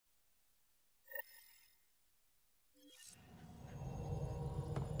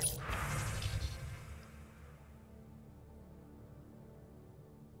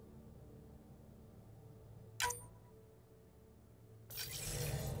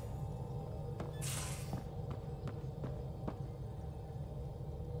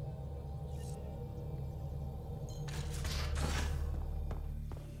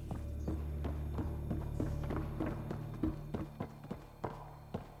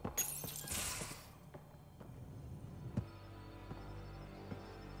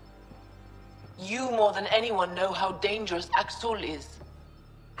You more than anyone know how dangerous Axul is.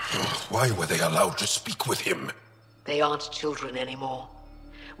 Why were they allowed to speak with him? They aren't children anymore.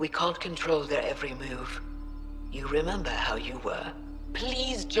 We can't control their every move. You remember how you were.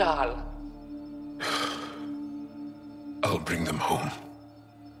 Please, Jaal. I'll bring them home.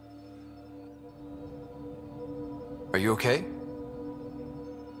 Are you okay?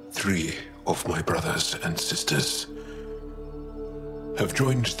 3 of my brothers and sisters have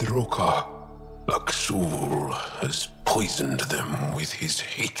joined the Rokar. Axul has poisoned them with his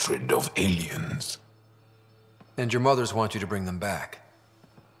hatred of aliens. And your mothers want you to bring them back.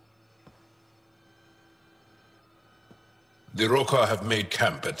 The Rokar have made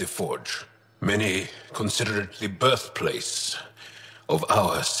camp at the Forge. Many consider it the birthplace of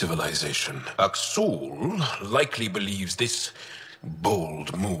our civilization. Axul likely believes this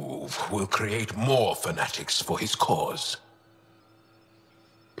bold move will create more fanatics for his cause.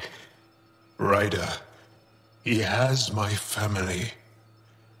 Ryder, he has my family.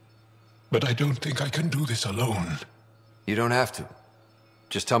 But I don't think I can do this alone. You don't have to.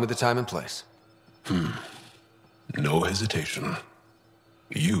 Just tell me the time and place. No hesitation.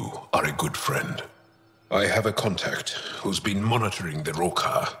 You are a good friend. I have a contact who's been monitoring the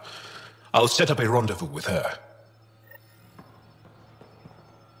Rokar. I'll set up a rendezvous with her.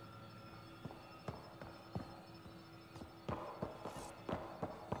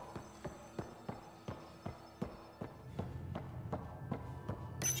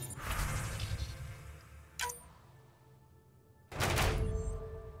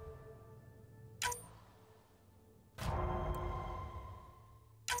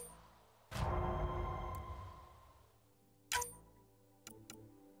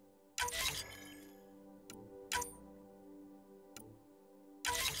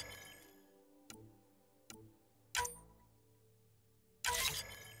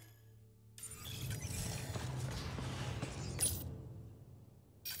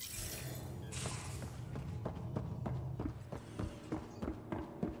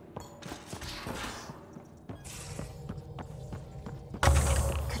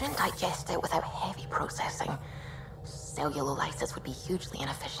 Couldn't digest it without heavy processing. Cellulolysis would be hugely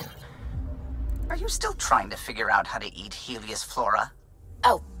inefficient. Are you still trying to figure out how to eat Helios flora?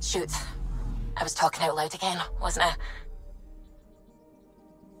 Oh, shoot. I was talking out loud again, wasn't I?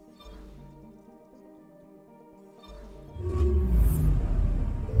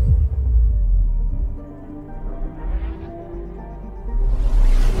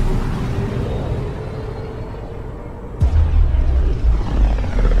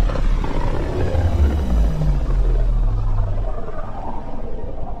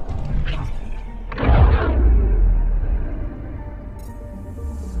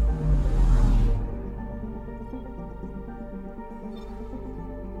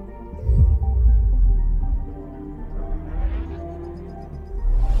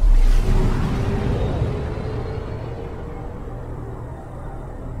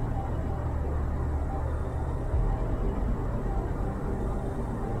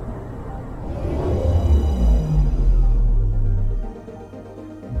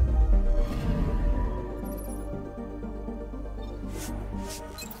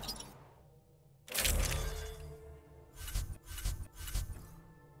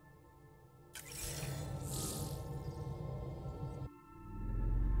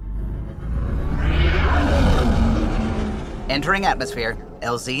 Entering atmosphere,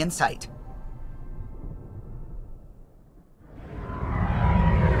 LZ in sight.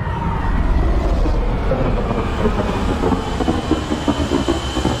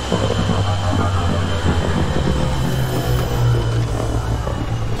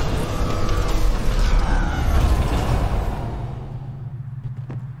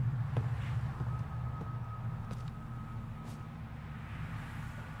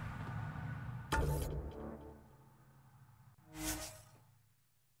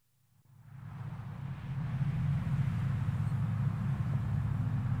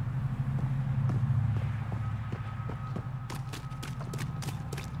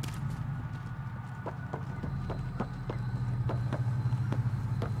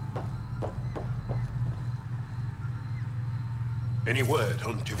 Any word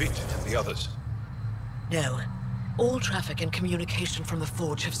on Tivit and the others? No. All traffic and communication from the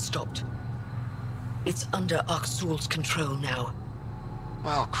Forge have stopped. It's under Axul's control now.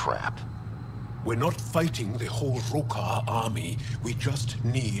 Well, crap. We're not fighting the whole Rokar army. We just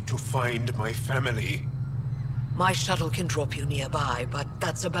need to find my family. My shuttle can drop you nearby, but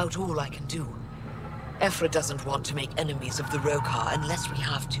that's about all I can do. Ephra doesn't want to make enemies of the Rokar unless we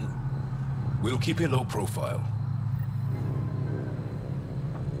have to. We'll keep a low profile.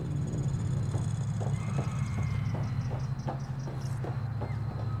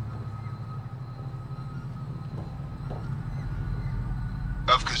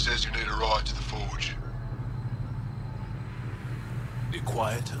 Avka says you need a ride to the forge. The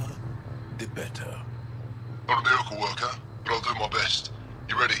quieter, the better. Not a miracle worker, but I'll do my best.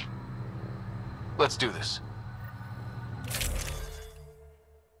 You ready? Let's do this.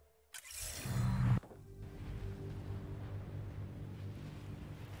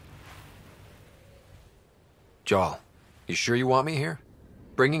 Jaal, you sure you want me here?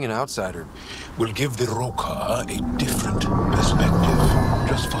 Bringing an outsider... Will give the Roka a different perspective.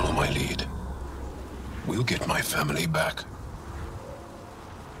 Just follow my lead. We'll get my family back.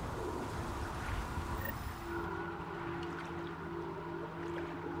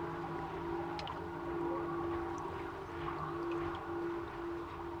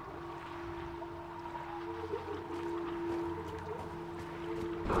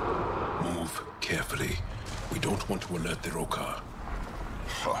 Move carefully. We don't want to alert the Roka.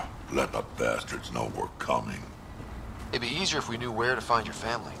 Huh. Let the bastards know we're coming. It'd be easier if we knew where to find your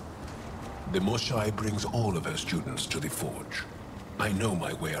family. The Moshai brings all of her students to the forge. I know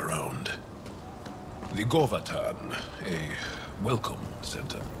my way around. The Govatan, a welcome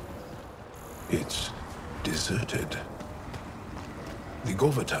center. It's deserted. The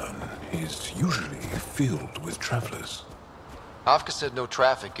Govatan is usually filled with travelers. Avka said no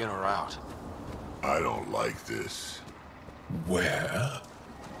traffic in or out. I don't like this. Where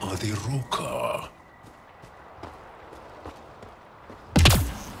are the Roka?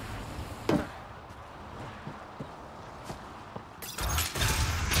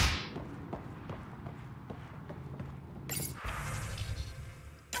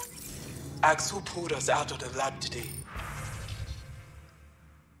 Axel pulled us out of the lab today.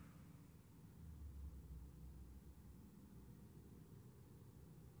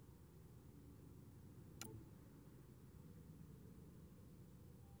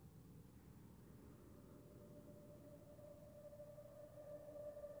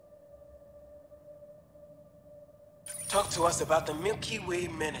 Talk to us about the Milky Way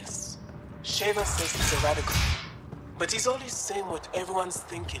menace. Shaver says he's a radical, but he's only saying what everyone's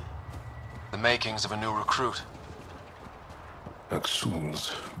thinking. The makings of a new recruit.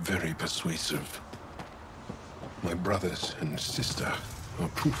 Axul's very persuasive. My brothers and sister are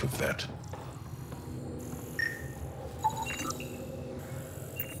proof of that.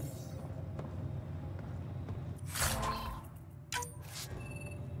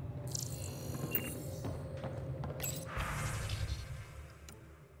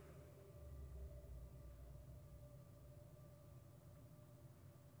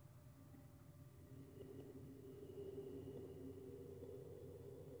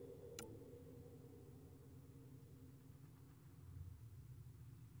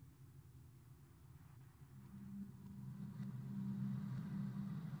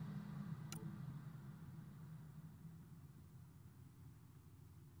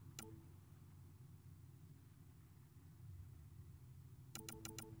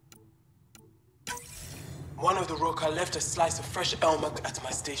 One of the Roka left a slice of fresh elmuk at my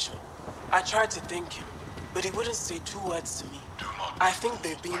station. I tried to thank him, but he wouldn't say 2 words to me. I think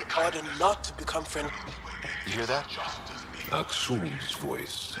they've been ordered not to become friendly. You hear that? Axul's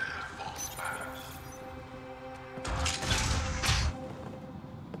voice.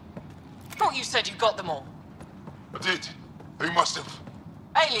 Thought you said you got them all. I did. Who must have?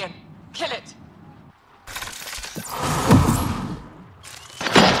 Alien, kill it.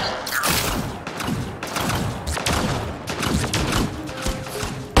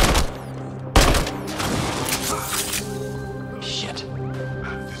 Shit.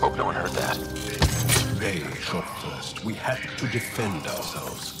 Hope no one heard that. They shot first. We had to defend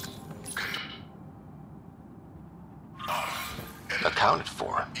ourselves. Accounted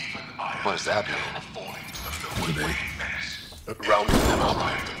for? What does that mean? Were they? Rounding them up.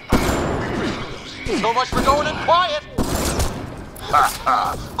 So much for going in quiet! Ha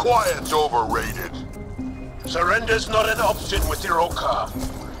ha! Quiet's overrated. Surrender's not an option with the Roka.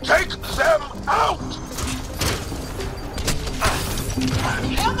 Take them out!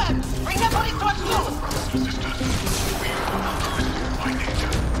 Kill them! Bring their bodies to us soon!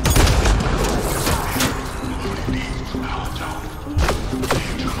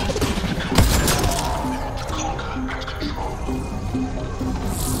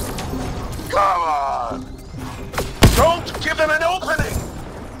 Come on! Don't give them an opening!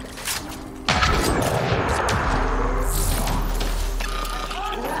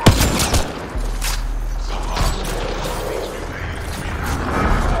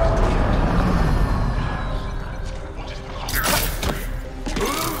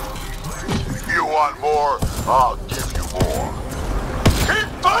 You want more? I'll give you more. Keep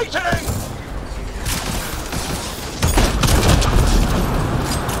fighting!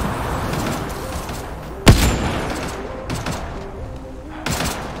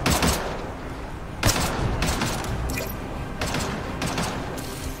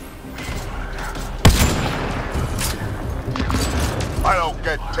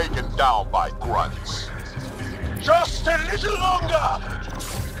 down by grunts. Just a little longer!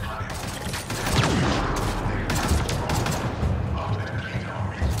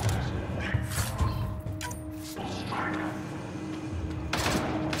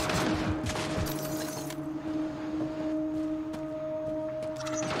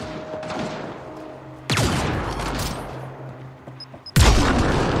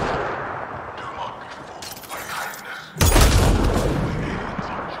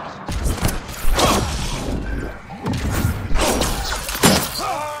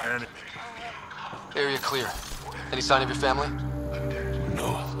 Area clear. Any sign of your family?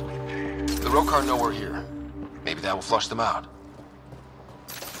 No. The Rokar know we're here. Maybe that will flush them out.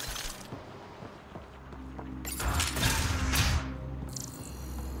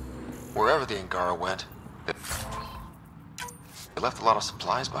 Wherever the Angara went, they left a lot of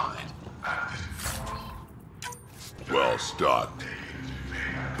supplies behind. Well stocked.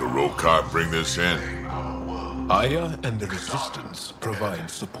 The Rokar bring this in. Aya and the Resistance provide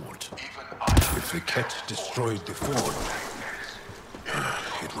support. If the Ket destroyed the Forge,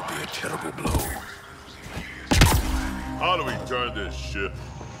 it would be a terrible blow. How do we turn this ship?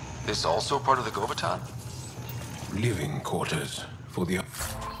 This also part of the Govatan? Living quarters for the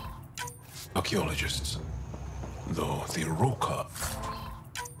archaeologists. Though the Rokar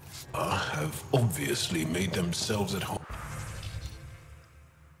have obviously made themselves at home.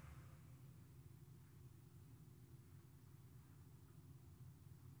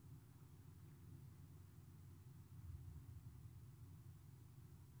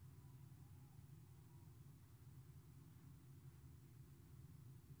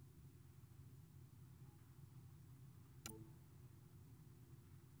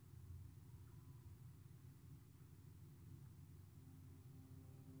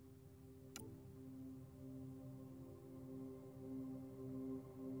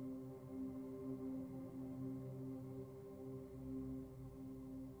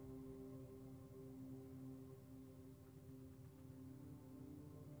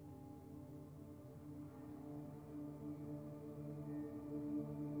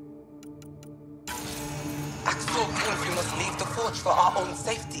 Axel thinks we must leave the forge for our own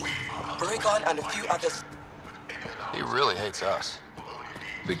safety. Bragon and a few others. He really hates us.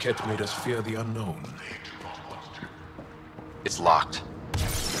 The Ket made us fear the unknown. It's locked.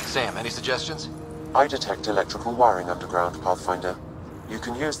 Sam, any suggestions? I detect electrical wiring underground, Pathfinder. You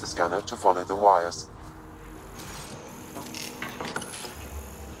can use the scanner to follow the wires.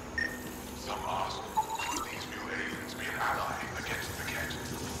 Some ask, could these new aliens be an ally against the Ket?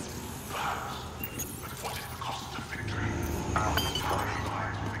 Perhaps. But what is the cost of victory? Our tiny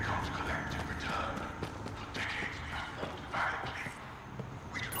lives will become collective return. For decades we have fought valiantly.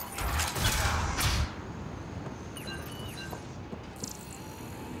 We do not need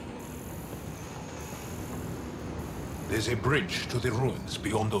There's a bridge to the ruins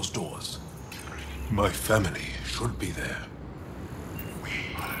beyond those doors. My family should be there.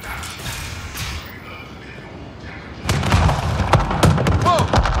 Whoa!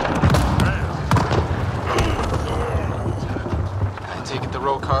 I take it the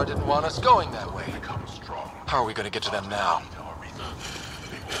Rokar didn't want us going that way. How are we going to get to them now?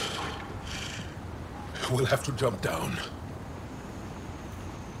 We'll have to jump down.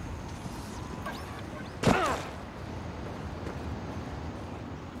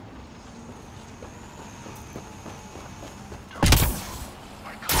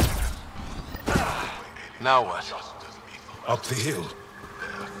 Now what? Up the hill.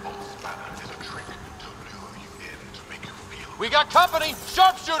 We got company!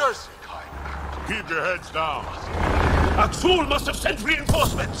 Sharpshooters! Keep your heads down. Axul must have sent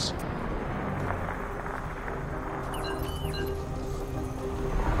reinforcements!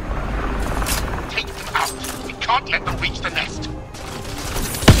 Take them out! We can't let them reach the nest!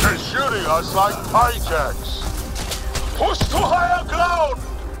 They're shooting us like highjacks. Push to higher ground!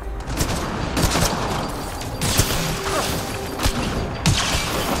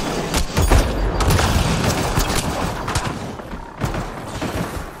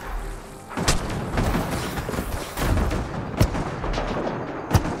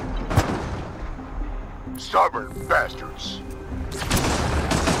 Stubborn bastards.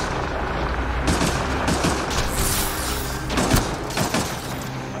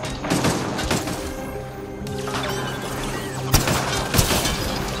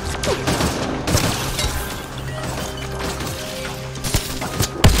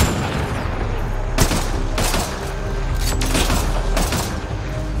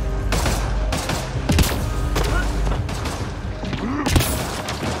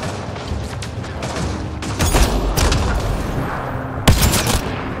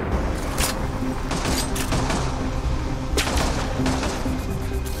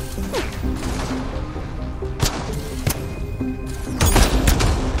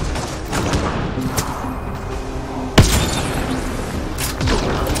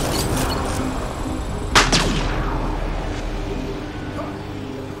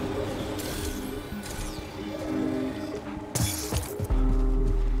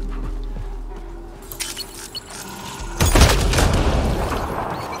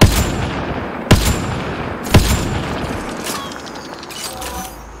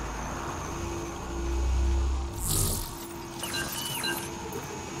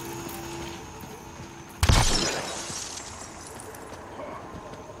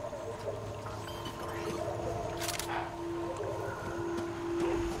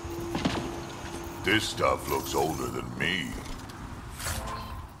 This stuff looks older than me.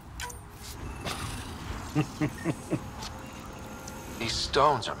 These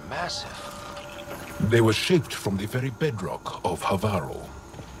stones are massive. They were shaped from the very bedrock of Havaro,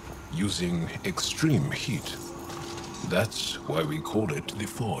 using extreme heat. That's why we call it the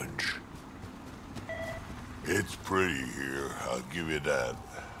Forge. It's pretty here, I'll give you that.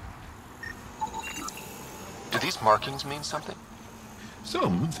 Do these markings mean something?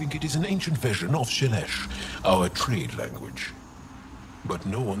 Some think it is an ancient version of Shelesh, our trade language. But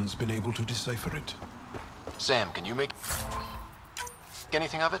no one's been able to decipher it. Sam, can you make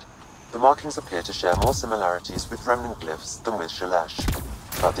anything of it? The markings appear to share more similarities with remnant glyphs than with Shelesh,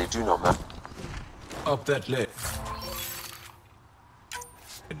 but they do not map. Up that ledge.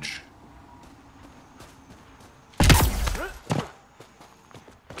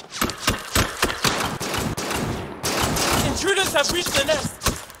 Intruders have reached the nest.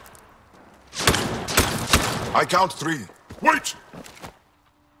 I count 3. Wait!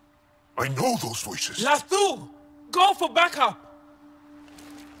 I know those voices. Lathul, go for backup.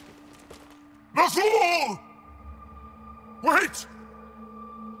 Lathul! Wait!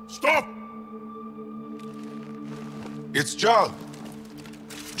 Stop! It's Jaal.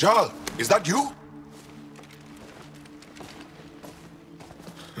 Jaal, is that you?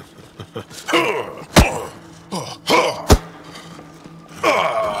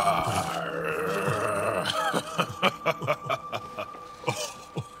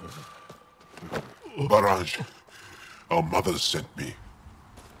 Barrage, our mothers sent me.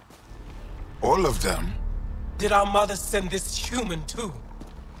 All of them? Did our mothers send this human too?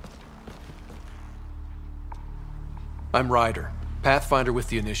 I'm Ryder, Pathfinder with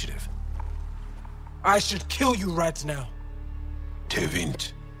the Initiative. I should kill you right now.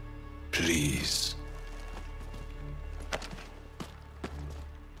 Tevint, please.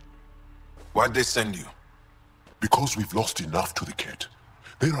 Why'd they send you? Because we've lost enough to the kid.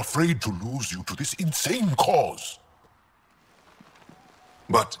 They're afraid to lose you to this insane cause.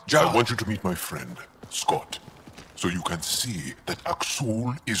 But, Jaal, I want you to meet my friend, Scott, so you can see that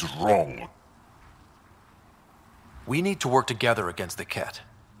Aksul is wrong. We need to work together against the Ket.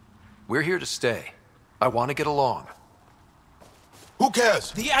 We're here to stay. I want to get along. Who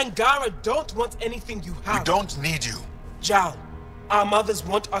cares? The Angara don't want anything you have. We don't need you. Jaal, our mothers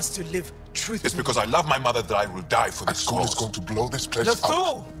want us to live truthfully. It's because I love my mother that I will die for this cause. Aksul is going to blow this place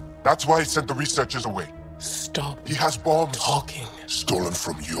Lathul! up. That's why he sent the researchers away. Stop. He has bombs. Talking. Stolen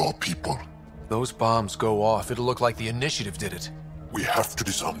from your people. Those bombs go off, it'll look like the Initiative did it. We have to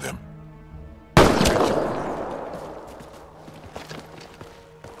disarm them.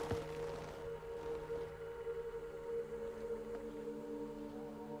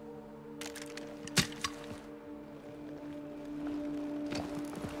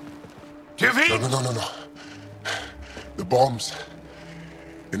 No. The bombs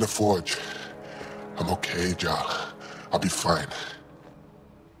in the forge. I'm okay, Jaal. I'll be fine.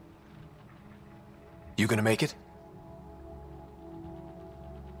 You gonna make it?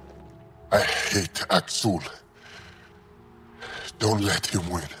 I hate Aksul. Don't let him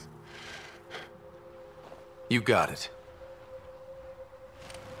win. You got it.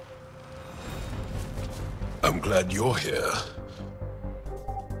 I'm glad you're here.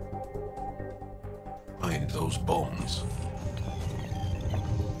 Find those bombs.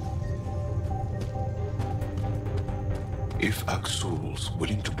 If Aksul's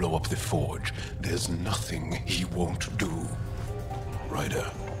willing to blow up the forge, there's nothing he won't do. Ryder,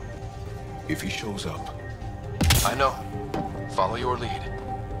 if he shows up... I know. Follow your lead.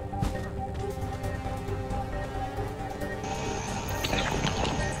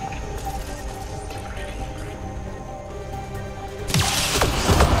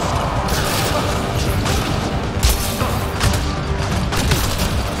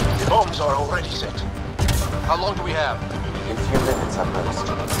 The bombs are already set. How long do we have? A few minutes at most.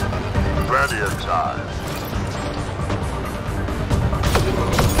 Plenty of time.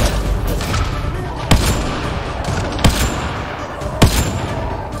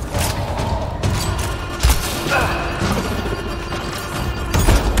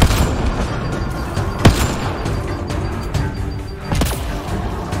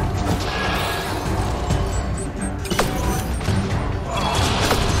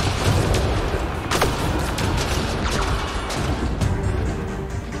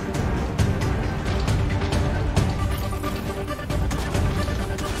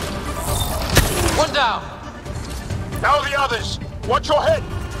 One down. Now the others. Watch your head.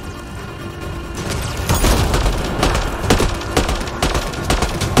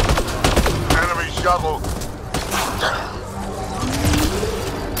 Enemy shuttle.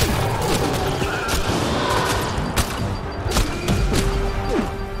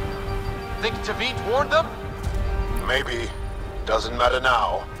 Think Tavit warned them? Maybe. Doesn't matter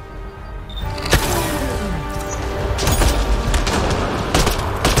now.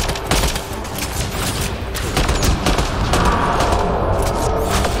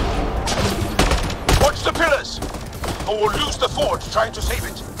 Watch the pillars! Or we'll lose the forge trying to save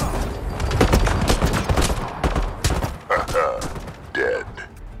it. Dead.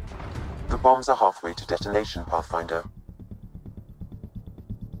 The bombs are halfway to detonation, Pathfinder.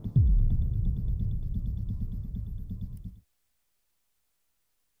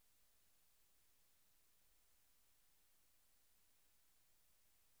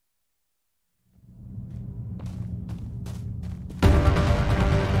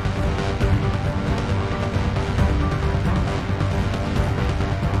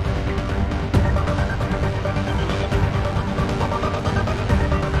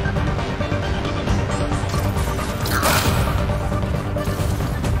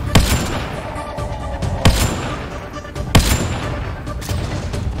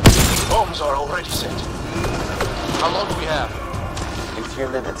 Are already set. How long do we have? A few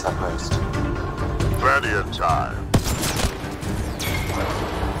minutes at most. Plenty of time.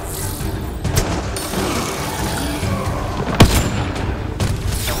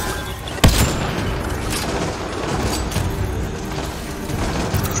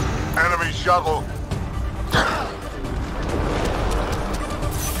 Enemy shuttle.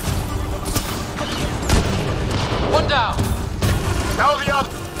 One down. Now the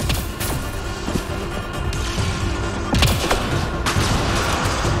other.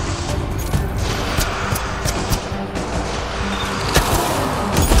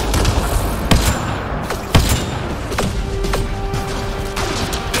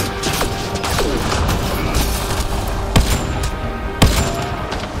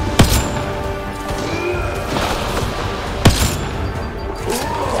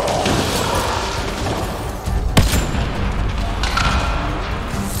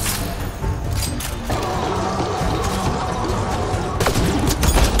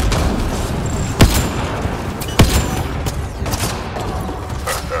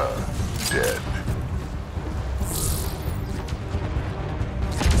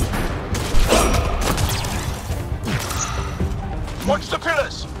 Watch the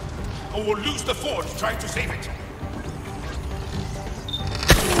pillars! Or we'll lose the forge trying to save it.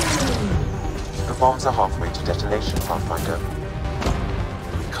 The bombs are halfway to detonation, Pathfinder.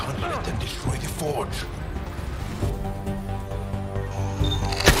 We can't let them destroy the forge.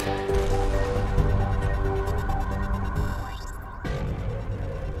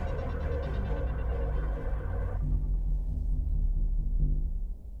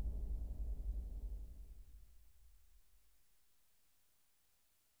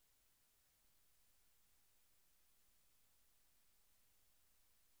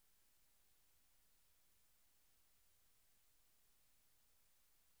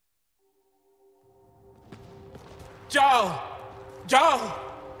 Jaal! Jaal!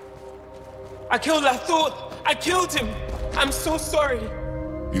 I killed Lathor! I killed him! I'm so sorry!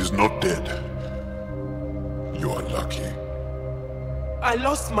 He's not dead. You're lucky. I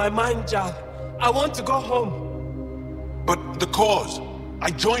lost my mind, Jaal. I want to go home. But the cause.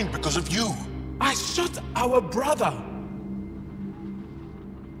 I joined because of you. I shot our brother.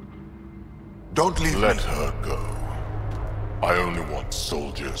 Don't leave Let me. her go. I only want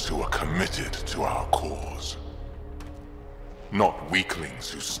soldiers who are committed to our cause. Not weaklings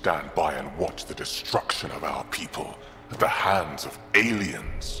who stand by and watch the destruction of our people at the hands of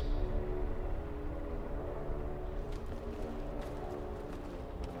aliens.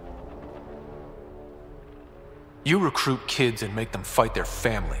 You recruit kids and make them fight their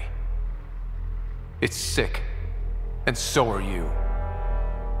family. It's sick. And so are you.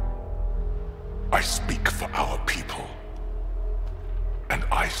 I speak for our people. And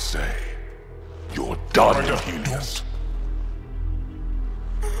I say, you're done, Helios.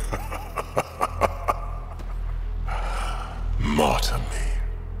 Martyr me.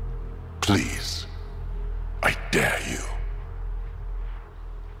 Please. I dare you.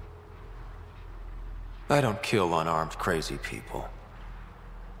 I don't kill unarmed crazy people.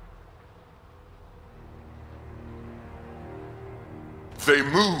 They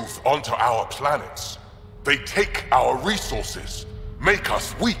move onto our planets. They take our resources, make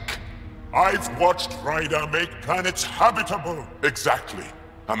us weak. I've watched Ryder make planets habitable. Exactly.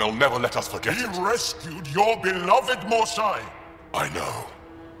 And they'll never let us forget He it. rescued your beloved Mosai. I know.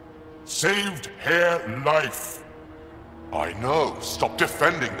 Saved her life. I know. Stop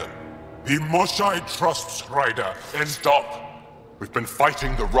defending them. The Mosai trusts Ryder and... Stop. We've been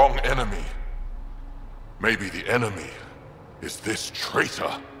fighting the wrong enemy. Maybe the enemy is this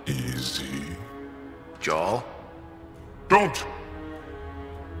traitor. Easy. Jaal? Don't!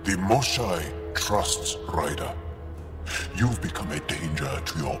 The Moshae trusts Ryder. You've become a danger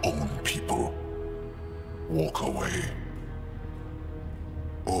to your own people. Walk away.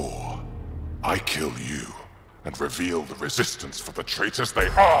 Or I kill you and reveal the resistance for the traitors they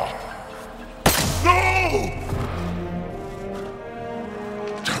are. No!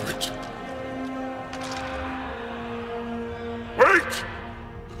 Damn it. Wait!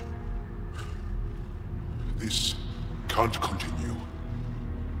 This can't continue.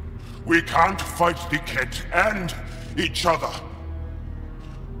 We can't fight the Ket and each other.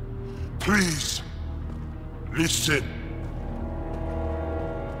 Please, listen.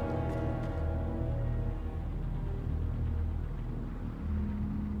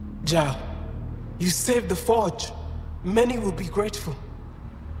 Jaal, you saved the Forge. Many will be grateful.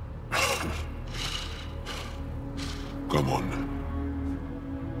 Come on.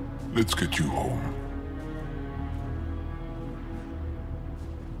 Let's get you home.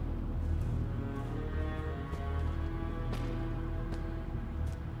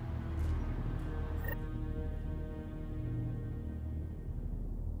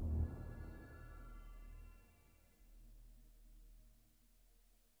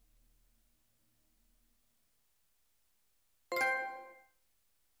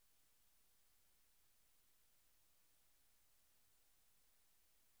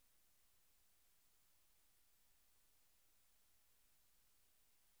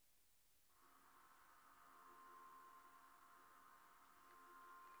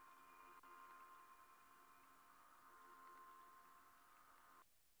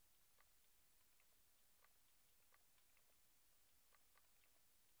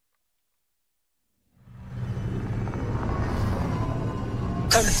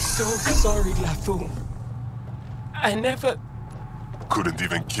 I'm so sorry, Lafu. I never... Couldn't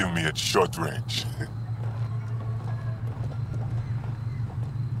even kill me at short range.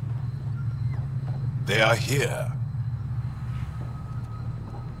 They are here.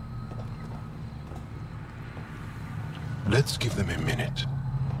 Let's give them a minute.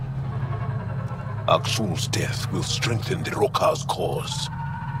 Aksul's death will strengthen the Rokar's cause.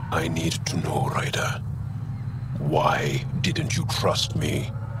 I need to know, Ryder. Why didn't you trust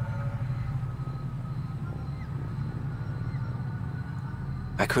me?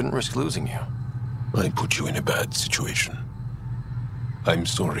 I couldn't risk losing you. I put you in a bad situation. I'm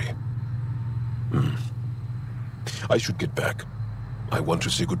sorry. I should get back. I want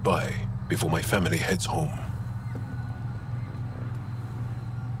to say goodbye before my family heads home.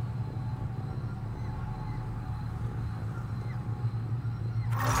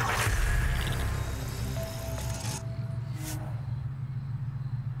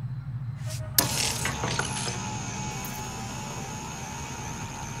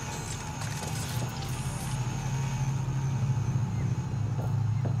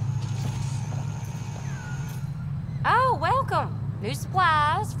 New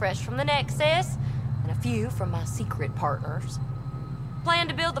supplies, fresh from the Nexus, and a few from my secret partners. Plan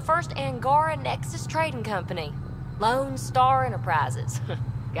to build the first Angara Nexus trading company. Lone Star Enterprises.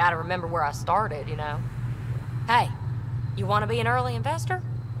 Gotta remember where I started, you know. Hey, you want to be an early investor?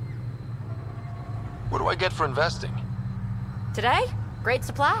 What do I get for investing? Today, great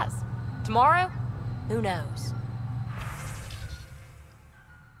supplies. Tomorrow, who knows?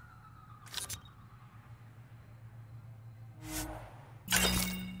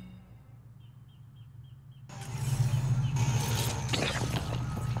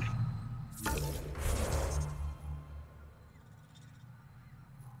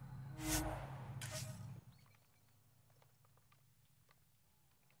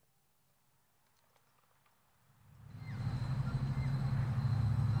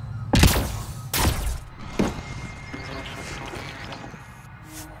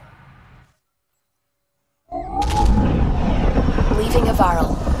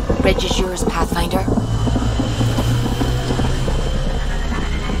 Bridge is yours, Pathfinder.